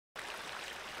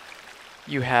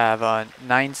You have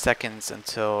 9 seconds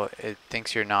until it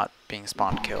thinks you're not being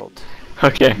spawn killed.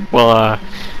 Okay, well,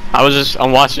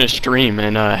 I'm watching a stream,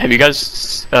 and have you guys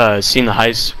seen the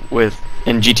heist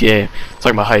in GTA?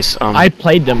 Talking about heists. I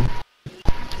played them.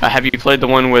 Have you played the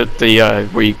one with the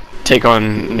where you take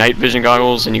on night vision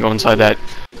goggles and you go inside that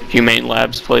Humane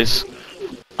Labs place?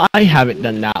 I haven't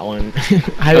done that one.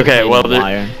 I haven't Okay, well,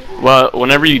 Wire. well,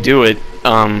 whenever you do it,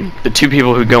 the two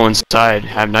people who go inside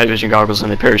have night vision goggles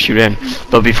and they parachute in.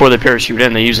 But before they parachute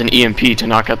in, they use an EMP to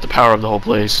knock out the power of the whole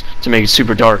place to make it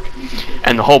super dark.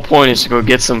 And the whole point is to go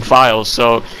get some files.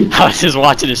 So I was just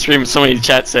watching the stream and somebody in the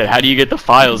chat said, how do you get the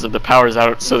files if the power's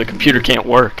out so the computer can't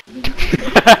work?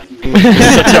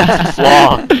 Such a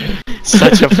flaw.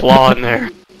 Such a flaw in there.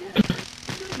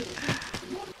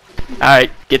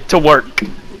 Alright, get to work.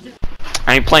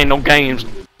 I ain't playing no games.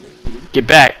 Get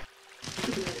back.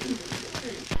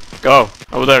 Go.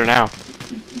 Over there now.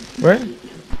 Where?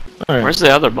 Right. Where's the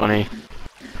other bunny?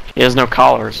 He has no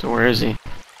collar, so where is he?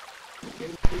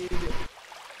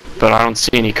 But I don't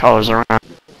see any collars around.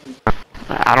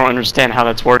 I don't understand how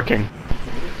that's working.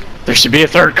 There should be a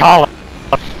third collar.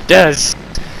 Des,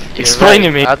 explain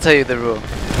to me. I'll tell you the rule.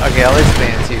 Okay, I'll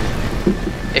explain it to you.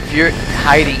 If you're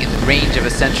hiding in the range of a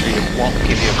sentry, it won't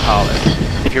give you a collar.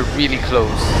 If you're really close.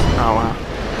 Oh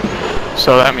wow.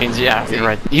 So that means, yeah, you're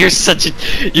right. You're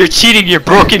cheating your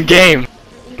broken game.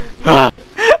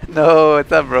 No, it's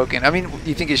not broken. I mean,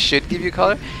 you think it should give you a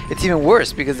collar? It's even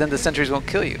worse because then the sentries won't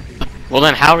kill you. Well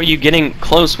then, how are you getting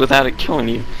close without it killing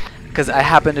you? Because I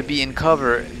happened to be in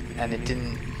cover and it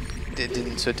didn't.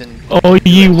 Oh,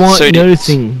 you weren't So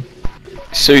noticing.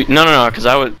 So no, because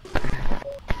I would.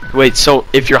 Wait, so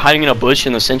if you're hiding in a bush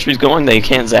and the sentry's going, they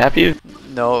can't zap you?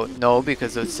 No,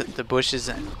 because the bush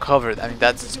isn't covered. I mean,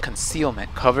 that's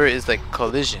concealment. Cover is like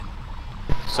collision.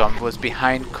 So I was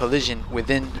behind collision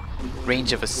within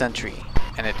range of a sentry,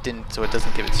 and it didn't, so it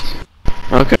doesn't give it to you.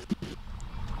 Okay.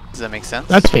 Does that make sense?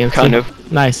 That's fancy. Kind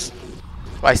of. Nice.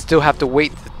 I still have to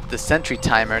wait the sentry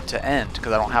timer to end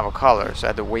because I don't have a collar, so I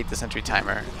had to wait the sentry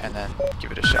timer and then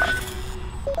give it a shot.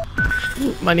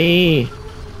 Money.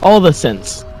 All the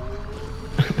cents.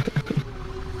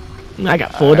 I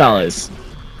got $4.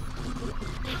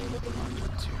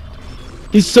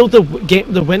 So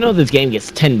the winner of this game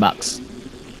gets $10.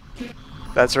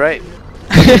 That's right.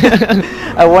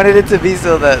 I wanted it to be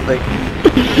so that like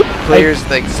players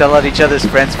like sell out each other's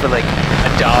friends for like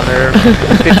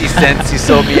 $1, 50 cents. You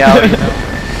sold me out, you know.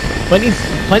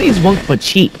 Plenty's won't but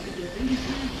cheap.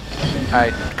 All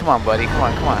right, come on, buddy. Come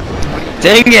on.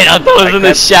 Dang it! I thought it was in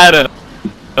the shadow.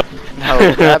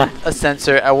 No, grab a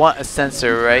sensor. I want a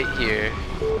sensor right here.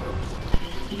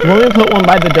 You want me to put one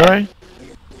by the door?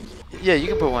 Yeah, you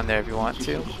can put one there if you want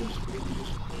to.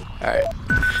 Alright,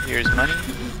 here's money.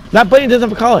 That bunny doesn't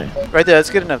have a collar. Right there, that's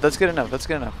good enough.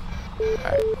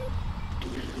 Alright.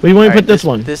 Where do you want me to put this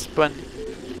one? This one.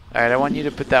 Alright, I want you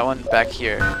to put that one back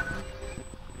here.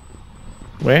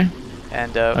 Where?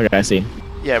 And, okay, I see.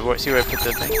 yeah, see where I put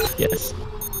the thing? Yes.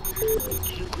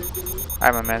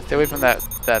 Alright, my man, stay away from that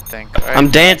thing. Right. I'm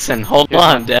dancing. Hold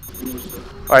on, Dad.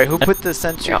 Alright, who put the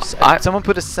sensor? Yeah, someone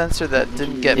put a sensor that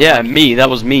didn't get Yeah, money. me. That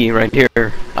was me right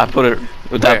here. I put it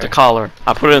without Where? the collar.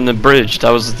 I put it in the bridge.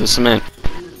 That was the cement.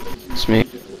 It's me.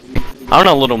 I don't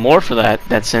know a little more for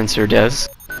that sensor, Des.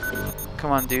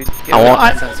 Come on, dude. Get I rid of want-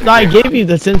 that sensor. I gave you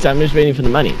the sensor. I'm just waiting for the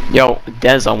money. Yo,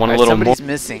 Des, I want a little more. Somebody's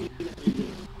missing.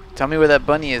 Tell me where that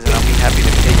bunny is and I'll be happy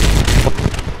to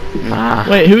take it. Nah.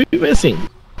 Wait, who are you missing?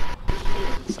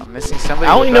 So I'm missing somebody.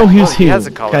 I only with know that- who's oh, he who. has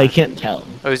a collar. I can't tell.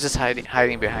 Oh, he's just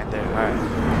hiding behind there.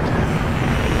 Alright.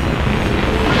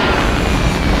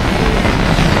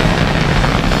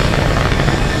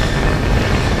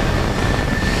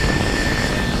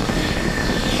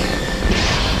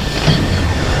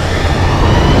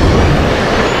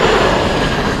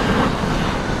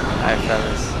 Alright,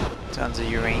 fellas. Tons of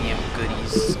uranium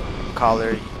goodies.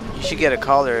 Collar. You should get a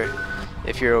collar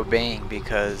if you're obeying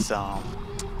because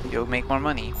you'll make more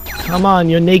money. Come on,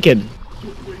 you're naked.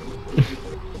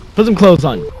 Put some clothes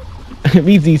on.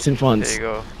 Be decent There once. you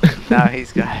go. Now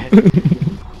he's got it.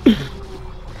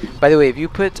 By the way, if you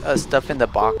put stuff in the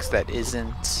box that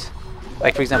isn't,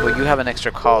 like for example, you have an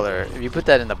extra collar. If you put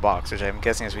that in the box, which I'm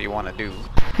guessing is what you want to do,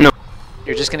 No.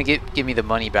 you're just gonna give me the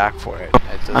money back for it.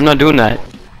 I'm not doing that.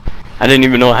 I didn't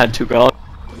even know I had two collars.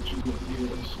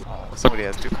 Somebody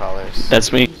has 2 collars.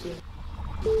 That's me.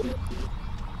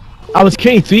 I was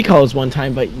carrying 3 collars one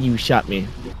time, but you shot me.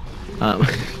 Alright,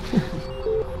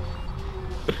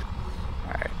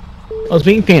 I was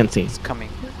being fancy. it's coming.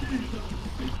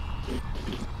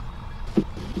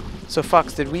 So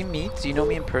Fox, did we meet? Do you know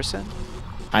me in person?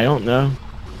 I don't know.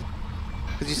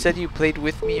 Because you said you played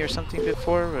with me or something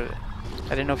before, but I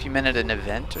didn't know if you meant at an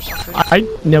event or something. I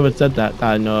never said that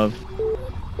I know of.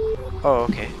 Oh,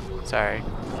 okay. Sorry.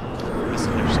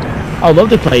 Misunderstood. I love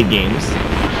to play games.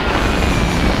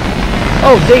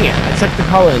 Oh, dang it. I stuck the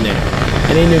collar in there.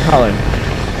 I need a new collar.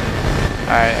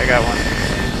 Alright, I got one.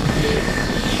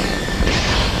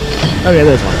 Okay,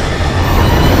 there's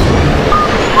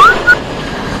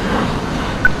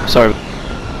one. Sorry.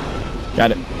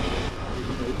 Got it.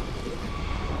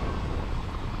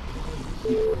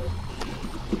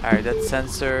 Alright, that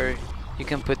sensor. You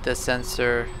can put the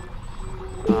sensor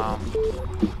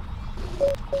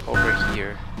over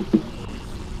here.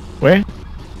 Where?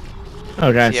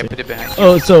 Oh, gotcha. Yeah, put it behind you.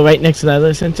 Oh, so right next to that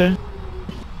other sensor?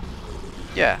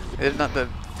 Yeah, it's not the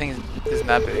thing isn't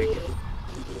that big.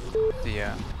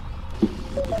 The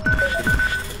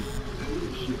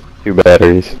 2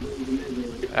 batteries.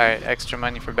 alright, extra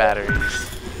money for batteries.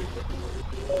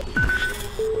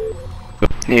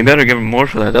 Yeah, you better give him more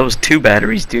for that. That was 2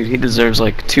 batteries, dude. He deserves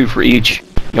like 2 for each.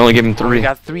 You only give him 3. We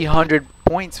got 300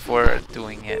 points for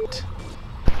doing it.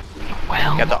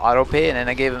 Well, Got the auto pay and then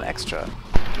I gave him extra.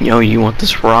 yo, you want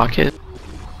this rocket?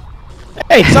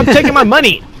 Hey, stop taking my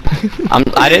money!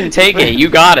 I didn't take it. You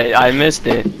got it. I missed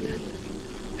it.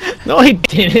 No, I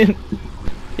didn't.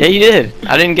 Yeah, you did.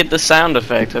 I didn't get the sound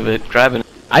effect of it grabbing.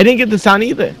 I didn't get the sound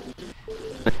either.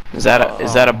 Is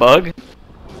that a bug?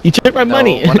 You took my No,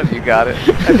 money. one of you got it.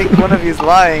 I think one of you's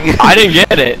lying. I didn't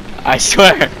get it. I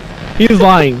swear. He's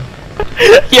lying.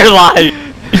 You're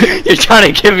lying. You're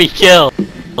trying to get me killed.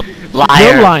 Liar.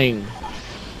 You're lying.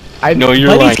 I No, you're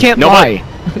bunnies lying. can't No, lie.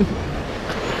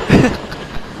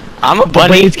 I'm a But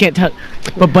bunny. bunnies can't tell.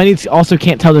 But bunnies also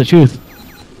can't tell the truth.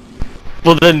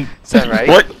 Well then, Is that right?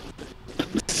 what?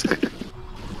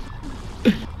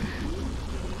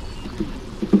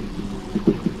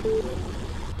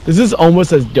 This is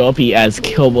almost as dopey as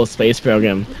Killable Space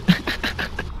Program.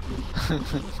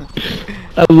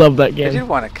 I love that I game. did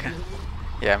want to.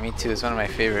 Yeah, me too. It's one of my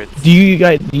favorites. Do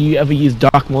you ever use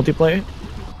Dock multiplayer?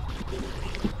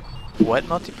 What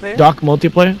multiplayer? Dock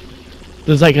multiplayer?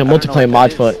 There's like a don't know multiplayer what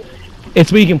mod that for is. it.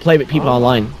 It's where you can play with people Oh.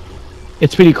 online.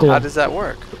 It's pretty cool. How does that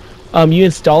work? You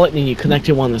install it and you connect it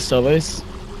to one of the servers,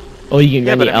 or you can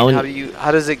Yeah, run but your I mean, own.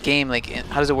 how does it game like?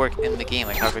 How does it work in the game?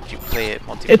 Like, how could you play it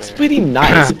multiplayer? It's pretty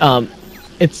nice.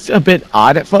 It's a bit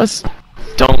odd at first,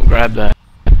 Don't grab that.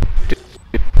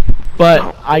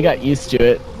 but I got used to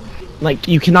it. Like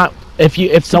you cannot,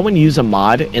 if someone uses a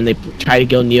mod and they try to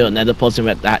go near another person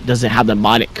that doesn't have the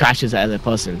mod, it crashes that other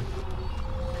person.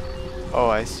 Oh,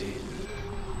 I see.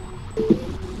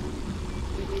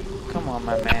 Come on,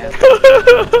 my man.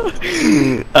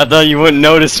 I thought you wouldn't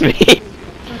notice me.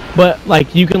 But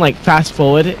like you can like fast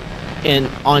forward it, and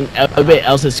on everybody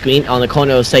else's screen on the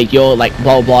corner it'll say you're like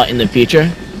blah blah in the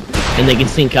future, and they can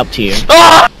sync up to you.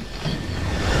 Ah!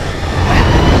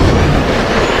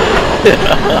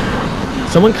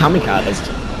 Someone kamikazed.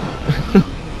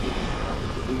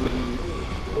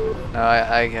 No,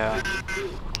 I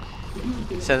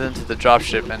sent him to the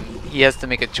dropship, and he has to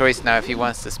make a choice now if he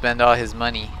wants to spend all his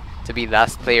money to be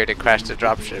last player to crash the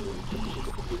dropship.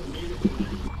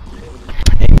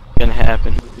 Ain't gonna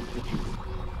happen.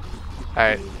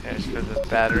 Alright, there's for the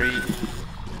battery.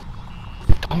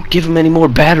 Don't give him any more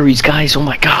batteries, guys. Oh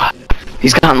my god.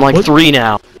 He's gotten like What? 3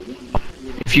 now.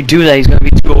 If you do that, he's gonna be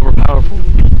too overpowerful.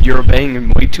 You're obeying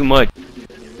him way too much.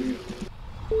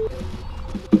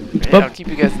 Yeah, I'll keep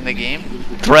you guys in the game.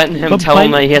 Threaten him, But tell him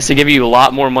Biden- that he has to give you a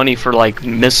lot more money for like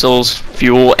missiles,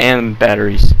 fuel, and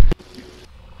batteries.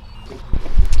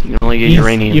 You can only get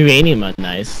uranium. Uranium are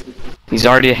nice. He's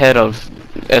already ahead of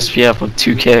SPF with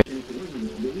 2K.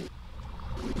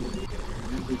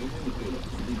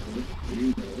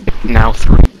 Now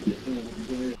 3.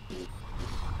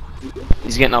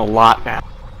 He's getting a lot now.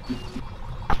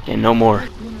 And no more.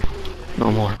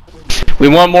 No more. We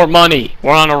want more money.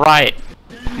 We're on a riot.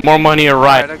 More money or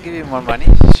Alright, riot. I'll give you more money.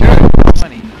 Sure, more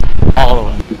money. All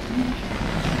of them.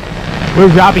 We're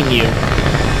robbing you.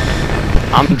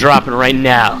 I'm dropping right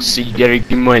now, so you gotta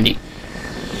give me money.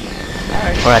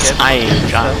 Alright, Or else yes. I ain't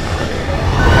dropping.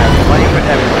 Alright, money for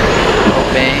everyone.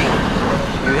 Obeying.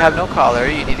 You have no collar.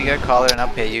 You need to get a collar, and I'll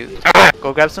pay you.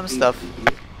 Go grab some stuff,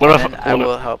 What and I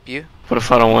will help you. what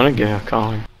if I don't want to get a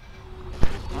collar?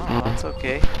 Oh, that's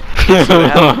okay.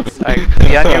 Alright,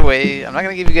 be on your way. I'm not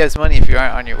gonna give you guys money if you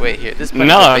aren't on your way here. This No,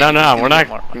 we're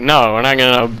not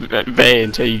gonna obey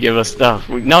until you give us stuff.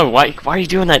 No, why are you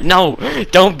doing that? No,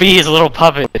 don't be his little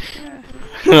puppet.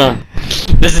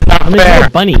 This is not I'm fair. a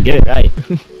bunny. Get it right.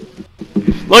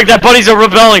 Look, that bunny's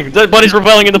rebelling. That bunny's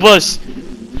rebelling in the bush.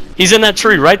 He's in that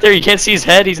tree right there. You can't see his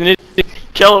head. He's an idiot.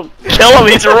 Kill him. Kill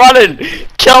him. He's running.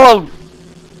 Kill him!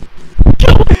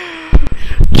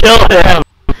 Kill him!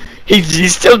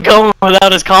 He's still going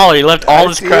without his collar. He left all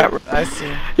his crap. I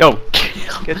see. Yo,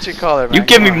 Get your collar, man. you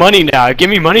give Come me on. money now. Give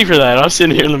me money for that. I'm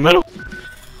sitting here in the middle.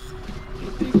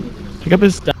 Pick up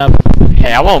his stuff.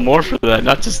 Hey, I want more for that.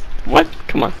 Not just what?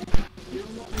 Come on.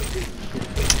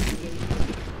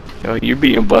 Yo, you're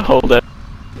being butthole that.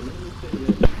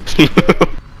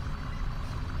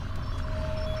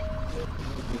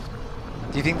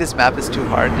 Do you think this map is too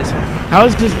hard? This one? How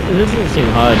is this? This doesn't seem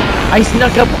hard. I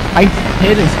snuck up. I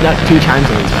hid and snuck 2 times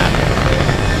on this map.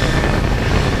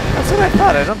 That's what I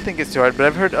thought. I don't think it's too hard, but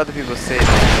I've heard other people say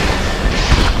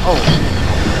that. Oh,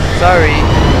 sorry.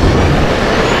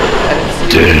 I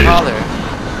didn't see your collar.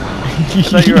 I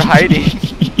thought you were hiding.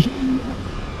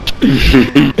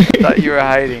 I thought you were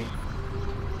hiding.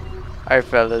 Alright,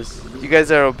 fellas. You guys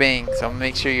are obeying, so I'm gonna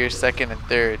make sure you're second and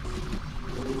third.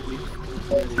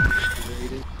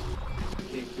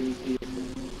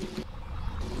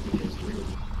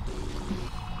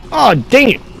 Oh,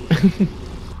 dang it!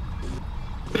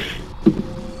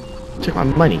 Took my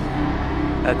money.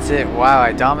 That's it. Wow,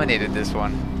 I dominated this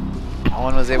one. No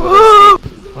one was able to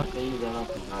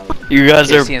escape. You guys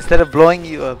Here, are. see, instead of blowing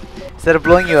you up,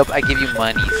 I give you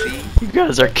money. See? You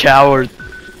guys are cowards.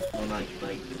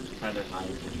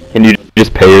 Can you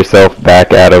just pay yourself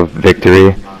back out of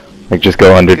victory? Like just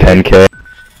go under 10k?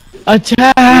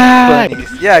 Attack!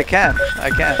 Bunnies. Yeah, I can. I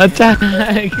can. Attack!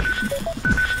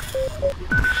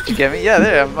 Did you get me? Yeah,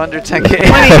 there. I'm under 10k.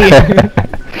 Money!